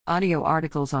Audio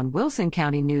articles on Wilson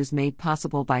County News made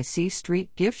possible by C Street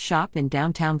Gift Shop in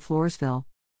downtown Floresville.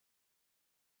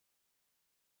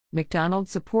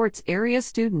 McDonald's supports area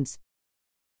students.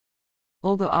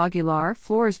 Olga Aguilar,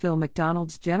 Floresville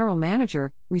McDonald's general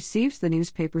manager, receives the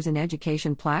Newspapers in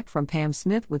Education plaque from Pam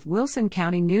Smith with Wilson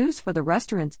County News for the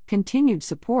restaurant's continued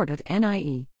support of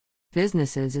NIE.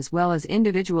 Businesses as well as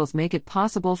individuals make it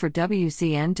possible for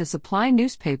WCN to supply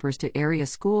newspapers to area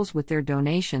schools with their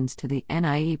donations to the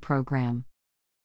NIE program.